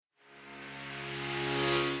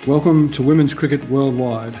Welcome to Women's Cricket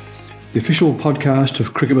Worldwide, the official podcast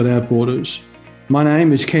of Cricket Without Borders. My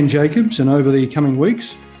name is Ken Jacobs, and over the coming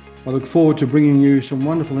weeks, I look forward to bringing you some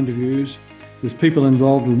wonderful interviews with people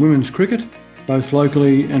involved in women's cricket, both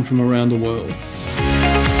locally and from around the world.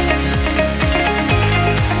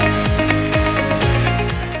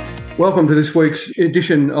 Welcome to this week's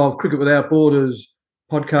edition of Cricket Without Borders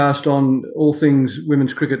podcast on all things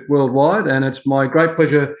women's cricket worldwide, and it's my great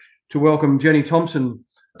pleasure to welcome Jenny Thompson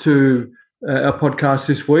to our podcast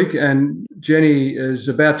this week. And Jenny is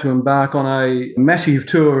about to embark on a massive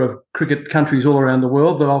tour of cricket countries all around the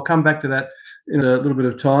world, but I'll come back to that in a little bit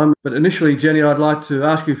of time. But initially, Jenny, I'd like to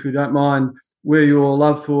ask you, if you don't mind, where your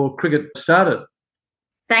love for cricket started.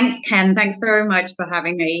 Thanks, Ken. Thanks very much for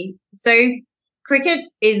having me. So cricket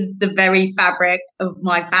is the very fabric of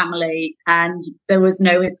my family, and there was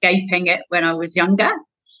no escaping it when I was younger.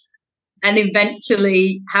 And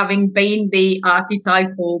eventually, having been the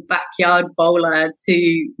archetypal backyard bowler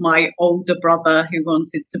to my older brother who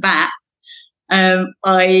wanted to bat,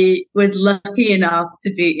 I was lucky enough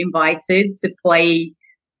to be invited to play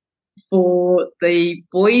for the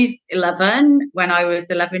boys 11 when I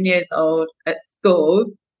was 11 years old at school.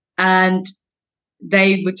 And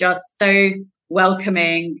they were just so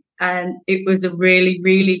welcoming, and it was a really,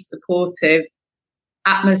 really supportive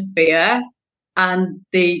atmosphere. And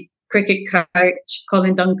the cricket coach,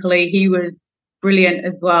 Colin Dunkley, he was brilliant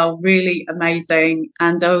as well, really amazing.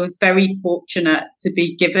 And I was very fortunate to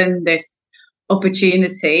be given this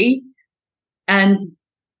opportunity. And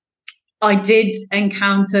I did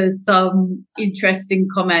encounter some interesting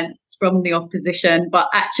comments from the opposition, but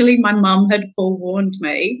actually my mum had forewarned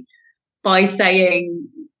me by saying,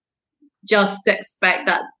 just expect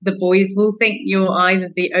that the boys will think you're either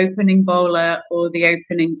the opening bowler or the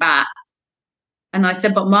opening bat. And I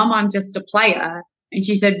said, but Mum, I'm just a player. And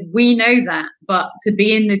she said, we know that, but to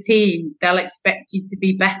be in the team, they'll expect you to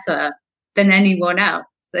be better than anyone else.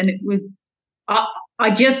 And it was,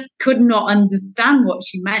 I just could not understand what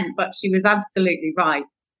she meant, but she was absolutely right.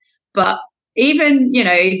 But even,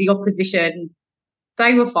 the opposition,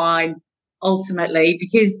 they were fine ultimately,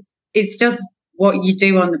 because it's just what you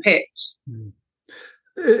do on the pitch.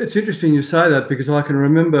 It's interesting you say that, because I can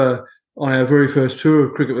remember on our very first tour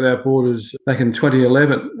of Cricket Without Borders back in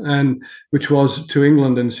 2011, and which was to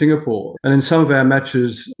England and Singapore. And in some of our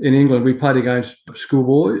matches in England, we played against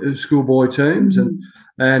schoolboy teams,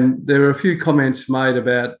 and there were a few comments made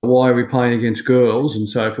about why are we playing against girls and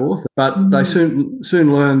so forth. But they soon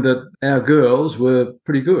learned that our girls were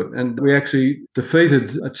pretty good, and we actually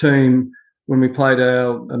defeated a team when we played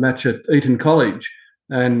a match at Eton College,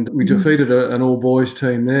 and we defeated an all-boys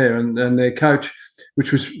team there, and their coach,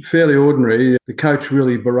 which was fairly ordinary, the coach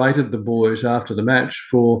really berated the boys after the match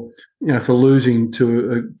for losing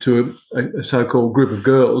to a so-called group of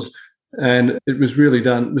girls. And it was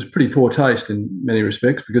pretty poor taste in many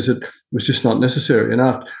respects, because it was just not necessary.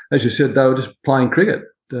 And as you said, they were just playing cricket.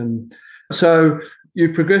 And so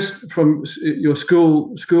you progressed from your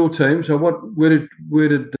school team. So where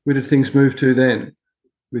did things move to then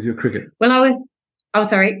with your cricket? Well, I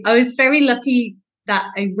was very lucky that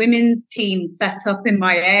a women's team set up in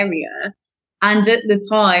my area. And at the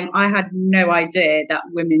time, I had no idea that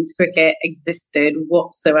women's cricket existed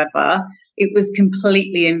whatsoever. It was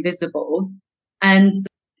completely invisible. And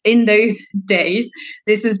in those days,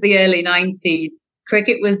 this is the early 90s,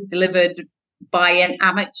 cricket was delivered by an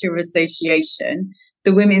amateur association,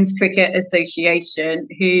 the Women's Cricket Association,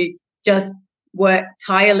 who just worked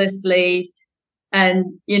tirelessly and,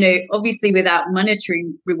 obviously without monetary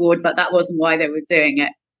reward, but that wasn't why they were doing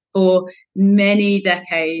it, for many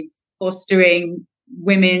decades, fostering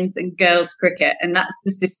women's and girls' cricket. And that's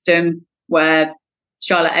the system where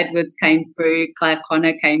Charlotte Edwards came through, Claire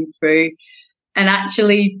Connor came through. And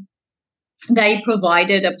actually, they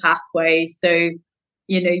provided a pathway. So,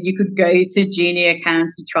 you could go to junior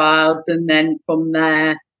county trials, and then from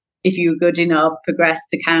there, if you were good enough, progress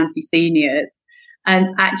to county seniors. And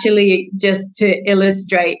actually, just to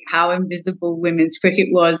illustrate how invisible women's cricket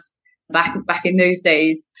was back in those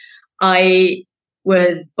days, I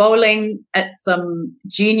was bowling at some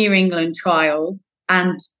junior England trials,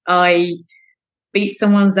 and I beat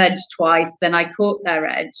someone's edge twice. Then I caught their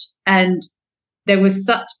edge, and there was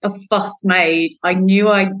such a fuss made. I knew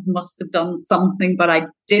I must have done something, but I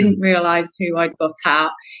didn't realise who I'd got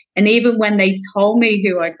out. And even when they told me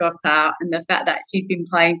who I'd got out, and the fact that she'd been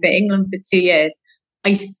playing for England for 2 years,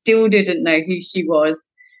 I still didn't know who she was.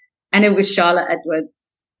 And it was Charlotte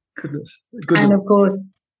Edwards. Goodness. And of course,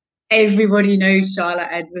 everybody knows Charlotte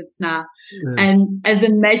Edwards now. Yeah. And as a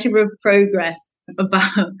measure of progress,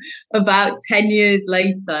 about 10 years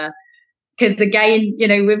later, because again,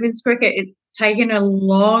 women's cricket, it's taken a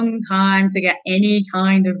long time to get any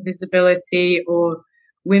kind of visibility or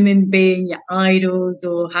women being your idols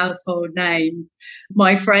or household names.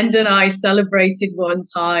 My friend and I celebrated one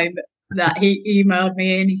time that he emailed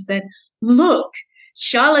me and he said, look,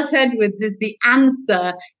 Charlotte Edwards is the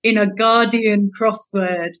answer in a Guardian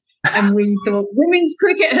crossword. And we thought, women's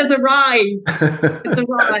cricket has arrived. It's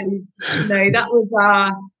arrived. That was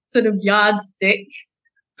our sort of yardstick.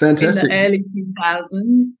 Fantastic. In the early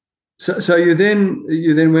 2000s. So you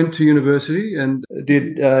then went to university and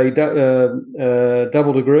did a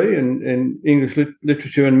double degree in English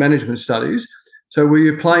literature and management studies. So were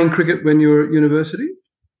you playing cricket when you were at university?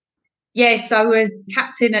 Yes, I was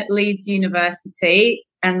captain at Leeds University,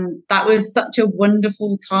 and that was such a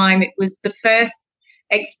wonderful time. It was the first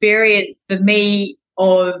experience for me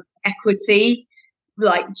of equity,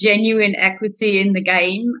 like genuine equity in the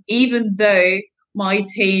game, even though my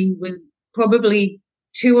team was probably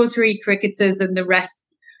 2 or 3 cricketers and the rest,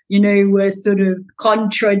 were sort of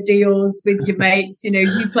contra deals with your mates.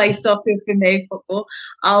 You play soccer for me, football,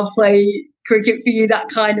 I'll play cricket for you, that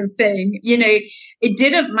kind of thing. It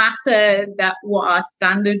didn't matter that what our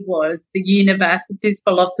standard was. The university's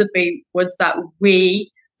philosophy was that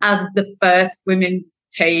we, as the first women's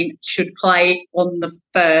team, should play on the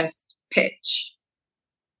first pitch.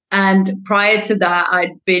 And prior to that,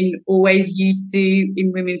 I'd been always used to,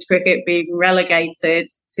 in women's cricket, being relegated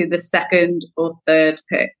to the second or third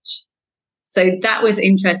pitch. So that was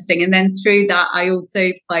interesting. And then through that, I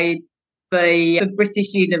also played for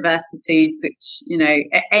British universities, which,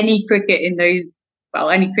 any cricket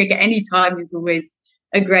any time is always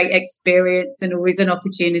a great experience and always an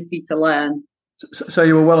opportunity to learn. So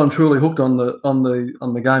you were well and truly hooked on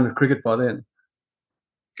the game of cricket by then.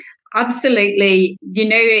 Absolutely.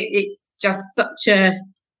 It's just such a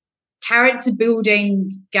character building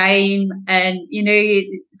game, and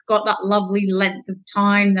it's got that lovely length of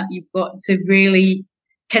time that you've got to really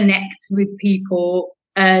connect with people,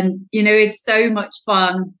 and it's so much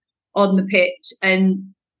fun on the pitch, and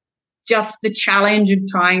just the challenge of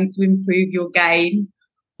trying to improve your game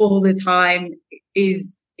all the time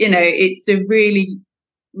is, it's a really,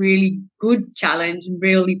 really good challenge and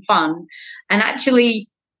really fun. And actually,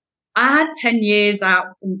 I had 10 years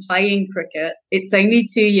out from playing cricket. It's only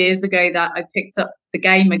 2 years ago that I picked up the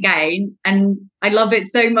game again, and I love it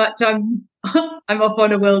so much. I'm off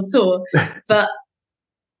on a world tour, but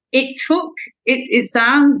it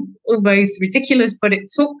sounds almost ridiculous, but it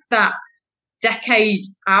took that decade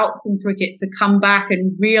out from cricket to come back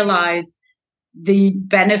and realize the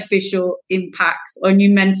beneficial impacts on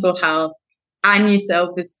your mental health and your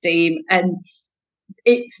self-esteem. And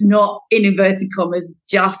it's not, in inverted commas,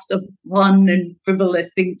 just a fun and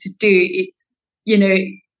frivolous thing to do. It's,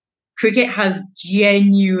 cricket has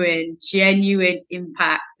genuine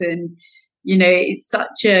impact. And, it's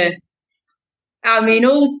such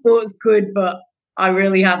all sports good, but I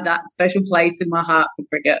really have that special place in my heart for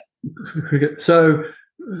cricket. So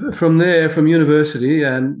from there, from university,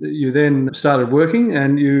 and you then started working,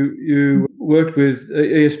 and you worked with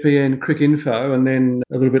ESPN Cricinfo, and then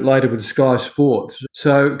a little bit later with Sky Sports.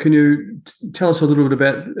 So can you tell us a little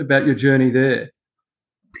bit about your journey there?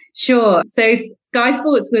 Sure. So Sky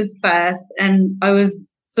Sports was first, and I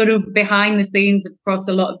was sort of behind the scenes across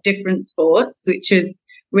a lot of different sports, which was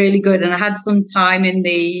really good. And I had some time in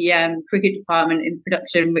the cricket department in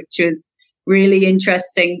production, which was really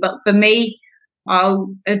interesting. But for me,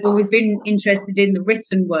 I've always been interested in the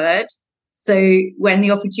written word. So when the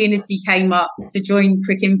opportunity came up to join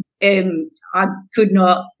Cricinfo, I could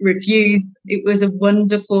not refuse. It was a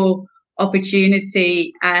wonderful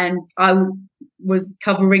opportunity, and I was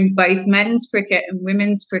covering both men's cricket and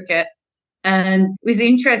women's cricket. And it was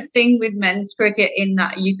interesting with men's cricket in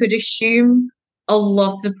that you could assume a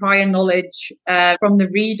lot of prior knowledge from the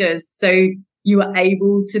readers. So you were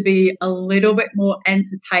able to be a little bit more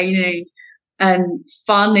entertaining and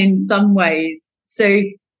fun in some ways. So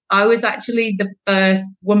I was actually the first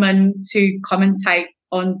woman to commentate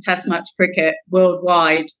on Test match cricket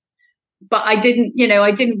worldwide. But I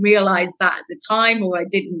didn't realize that at the time, or I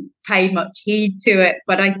didn't pay much heed to it.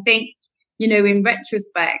 But I think, in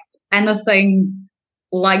retrospect, anything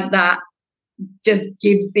like that just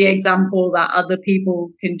gives the example that other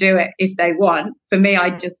people can do it if they want. For me,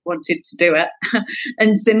 I just wanted to do it.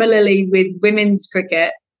 And similarly with women's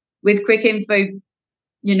cricket, with Cricinfo,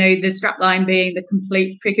 the strapline being the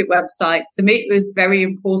complete cricket website, to me it was very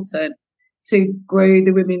important to grow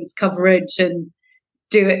the women's coverage and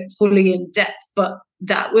do it fully in depth. But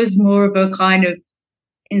that was more of a kind of,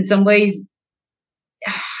 in some ways,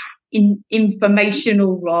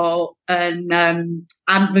 informational role and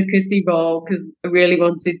advocacy role, because I really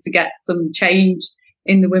wanted to get some change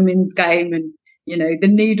in the women's game. And, the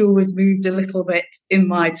needle was moved a little bit in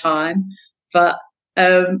my time. But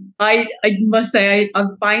I must say, I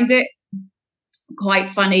find it quite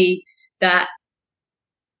funny that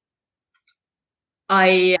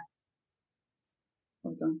hold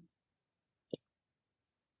on.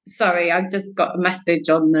 Sorry, I just got a message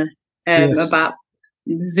on the Yes. about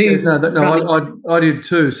Zoom. I did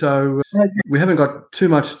too. So we haven't got too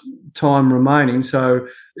much time remaining. So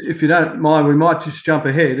if you don't mind, we might just jump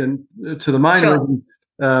ahead and to the main reason.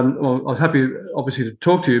 Well, I was happy, obviously, to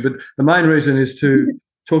talk to you, but the main reason is to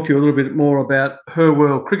talk to you a little bit more about Her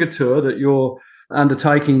World Cricket Tour that you're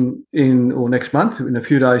undertaking next month. In a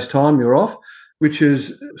few days' time, you're off, which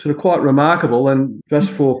is sort of quite remarkable. And just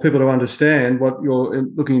for people to understand, what you're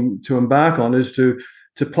looking to embark on is to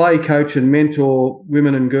play, coach and mentor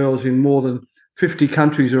women and girls in more than 50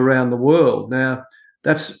 countries around the world. Now,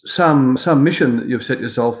 that's some mission that you've set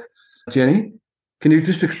yourself, Jenny. Can you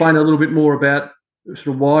just explain a little bit more about sort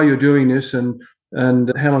of why you're doing this and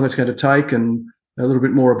how long it's going to take, and a little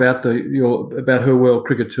bit more about about Her World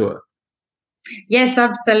Cricket Tour? Yes,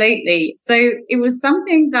 absolutely. So it was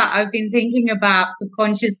something that I've been thinking about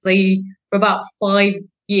subconsciously for about 5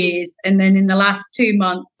 years. And then in the last 2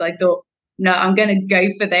 months, I thought, no, I'm going to go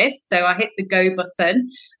for this. So I hit the go button,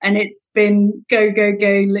 and it's been go, go,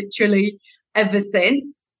 go literally ever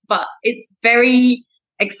since. But it's very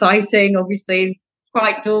exciting, obviously. It's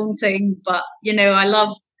quite daunting, but, I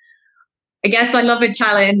love a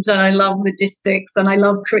challenge, and I love logistics, and I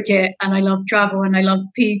love cricket, and I love travel, and I love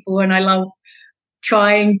people, and I love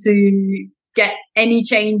trying to get any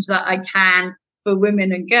change that I can for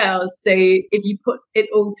women and girls. So if you put it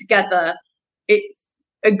all together, it's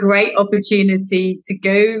a great opportunity to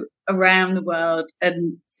go around the world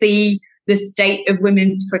and see the state of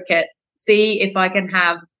women's cricket, see if I can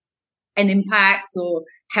have an impact or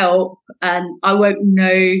help. And I won't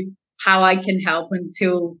know how I can help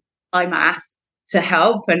until I'm asked to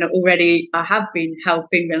help. And already I have been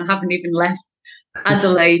helping, and I haven't even left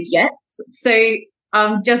Adelaide yet. So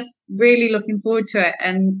I'm just really looking forward to it.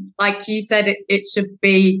 And like you said, it should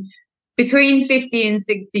be between 50 and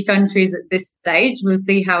 60 countries at this stage. We'll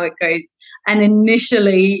see how it goes. And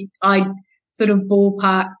initially, I sort of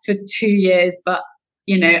ballpark for 2 years. But,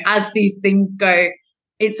 as these things go,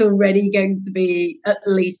 it's already going to be at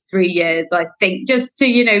least 3 years, I think, just to,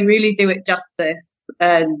 really do it justice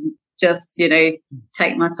and just,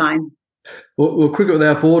 take my time. Well, Cricket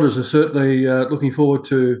Without Borders are certainly looking forward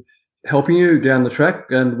to helping you down the track,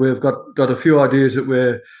 and we've got a few ideas that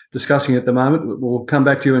we're discussing at the moment. We'll come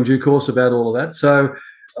back to you in due course about all of that. So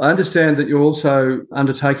I understand that you're also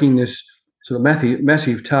undertaking this sort of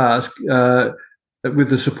massive task with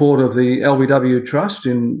the support of the LBW Trust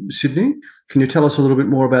in Sydney. Can you tell us a little bit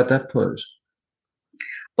more about that, please?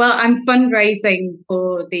 Well, I'm fundraising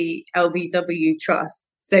for the LBW Trust.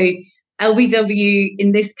 So LBW,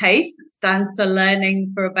 in this case, stands for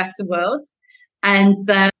Learning for a Better World. And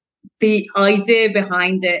the idea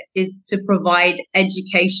behind it is to provide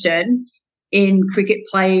education in cricket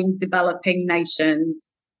playing developing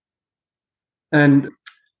nations. And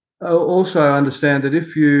I also understand that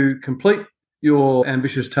if you complete your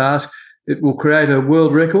ambitious task, it will create a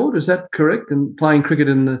world record. Is that correct? And playing cricket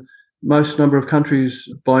in the most number of countries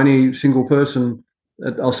by any single person,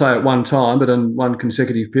 I'll say at one time, but in one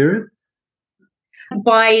consecutive period?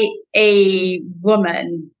 By a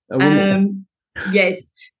woman. Yes.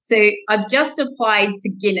 So I've just applied to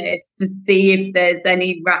Guinness to see if there's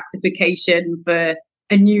any ratification for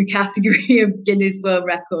a new category of Guinness World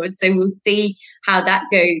Record. So we'll see how that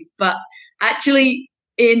goes. But actually,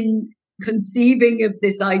 in conceiving of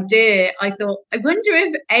this idea, I thought, I wonder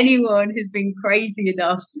if anyone has been crazy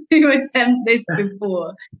enough to attempt this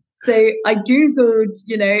before. So I Googled,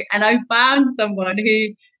 and I found someone who,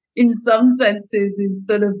 in some senses, is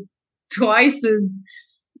sort of twice as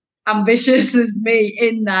ambitious as me,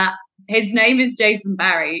 in that his name is Jason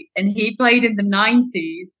Barry, and he played in the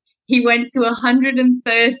 90s. He went to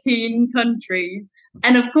 113 countries.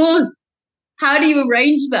 And of course, how do you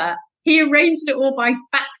arrange that? He arranged it all by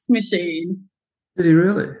fax machine. Did he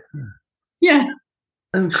really? Yeah.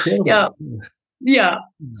 Incredible. Yeah.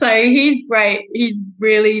 So he's great. He's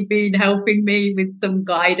really been helping me with some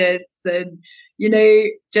guidance and,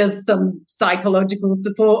 just some psychological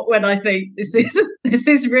support when I think this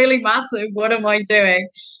is really massive. What am I doing?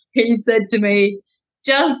 He said to me,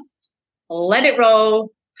 just let it roll,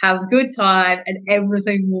 have a good time, and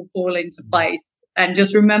everything will fall into place. And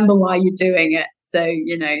just remember why you're doing it. So,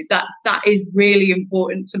 that is really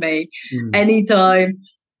important to me. Anytime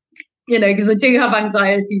because I do have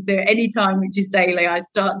anxiety. So any time, which is daily, I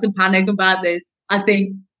start to panic about this. I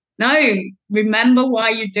think, no, remember why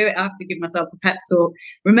you do it. I have to give myself a pep talk.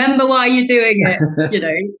 Remember why you're doing it,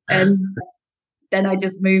 and then I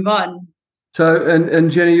just move on. So,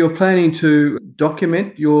 and Jenny, you're planning to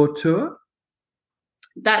document your tour?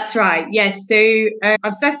 That's right. Yes. So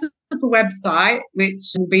I've set up a website, which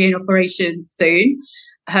will be in operation soon,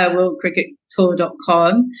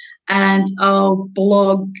 herworldcrickettour.com, and I'll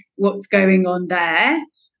blog what's going on there.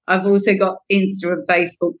 I've also got Insta and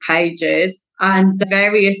Facebook pages, and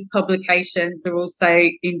various publications are also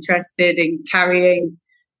interested in carrying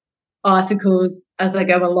articles as I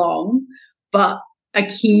go along. But a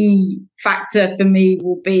key factor for me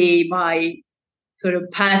will be my sort of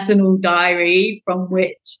personal diary, from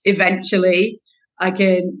which eventually I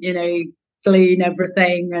can, glean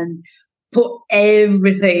everything and put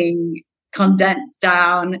everything condensed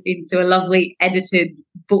down into a lovely edited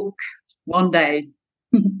book one day.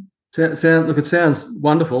 It sounds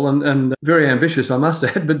wonderful and very ambitious, I must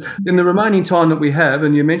add. But in the remaining time that we have,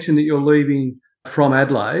 and you mentioned that you're leaving from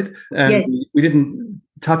Adelaide, and yes, we didn't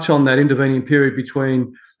touch on that intervening period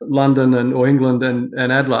between London or England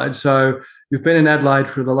and Adelaide. So you've been in Adelaide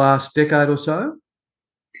for the last decade or so?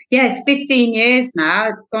 Yes, 15 years now.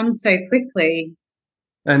 It's gone so quickly.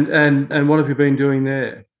 And what have you been doing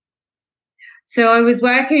there? So I was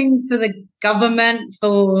working for the government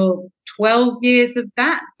for 12 years of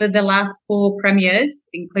that, for the last 4 premiers,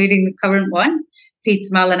 including the current one, Peter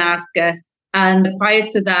Malinauskas. And prior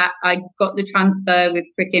to that, I got the transfer with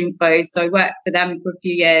Cricinfo. So I worked for them for a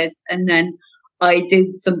few years, and then I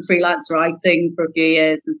did some freelance writing for a few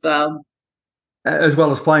years as well. As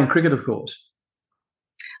well as playing cricket, of course.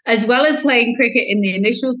 As well as playing cricket in the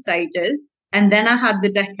initial stages. And then I had the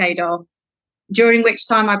decade off, during which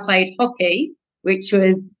time I played hockey, which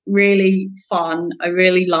was really fun. I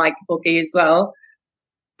really like hockey as well.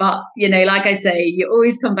 But, like I say, you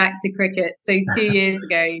always come back to cricket. So 2 years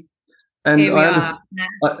ago, and here we are.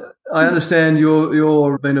 I understand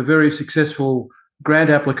you've been a very successful grant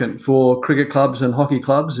applicant for cricket clubs and hockey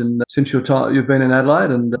clubs, and since you've been in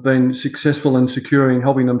Adelaide, and been successful in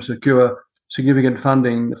helping them secure significant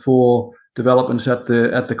funding for developments at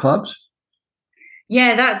the clubs.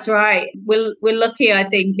 Yeah, that's right. We're lucky, I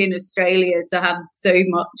think, in Australia to have so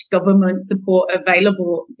much government support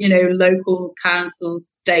available, local councils,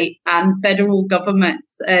 state and federal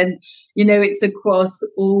governments. And, it's across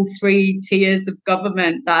all 3 tiers of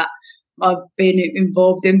government that I've been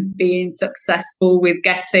involved in being successful with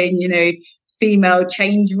getting, female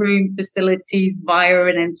change room facilities via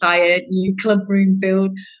an entire new club room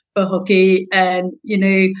build for hockey, and,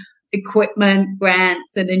 equipment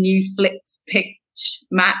grants and a new flips pitch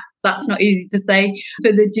mat. That's not easy to say,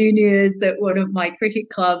 for the juniors at one of my cricket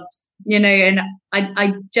clubs, and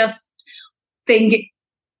I just think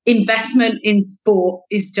investment in sport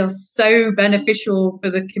is just so beneficial for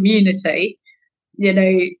the community.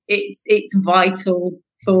 It's vital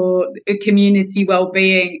for a community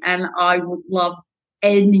well-being, and I would love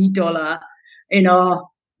any dollar in our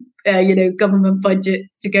government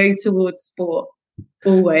budgets to go towards sport,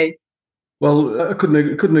 always. Well, I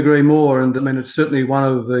couldn't agree more, and I mean it's certainly one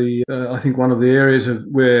of the areas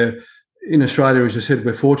where in Australia, as I said,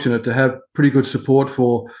 we're fortunate to have pretty good support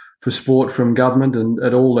for sport from government and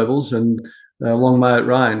at all levels, and long may it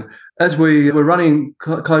reign. As we're running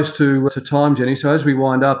close to time, Jenny, so as we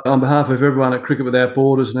wind up, on behalf of everyone at Cricket Without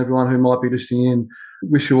Borders and everyone who might be listening in,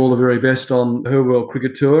 wish you all the very best on Her World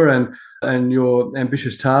Cricket Tour and your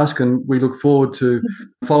ambitious task, and we look forward to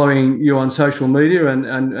following you on social media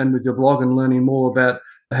and with your blog and learning more about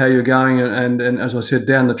how you're going, and as I said,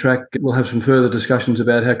 down the track we'll have some further discussions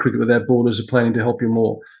about how Cricket Without Borders are planning to help you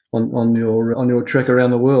more on your trek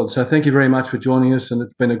around the world. So thank you very much for joining us, and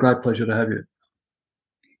it's been a great pleasure to have you.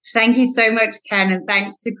 Thank you so much, Ken, and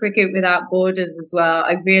thanks to Cricket Without Borders as well.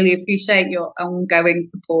 I really appreciate your ongoing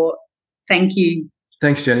support. Thank you.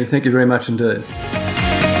 Thanks, Jenny. Thank you very much indeed.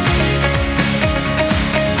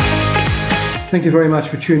 Thank you very much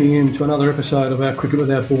for tuning in to another episode of our Cricket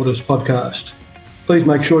Without Borders podcast. Please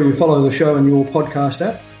make sure you follow the show in your podcast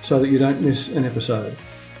app so that you don't miss an episode.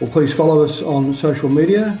 Or please follow us on social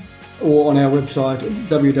media or on our website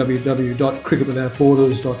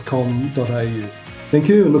www.cricketwithoutborders.com.au. Thank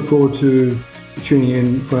you, and look forward to tuning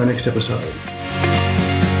in for our next episode.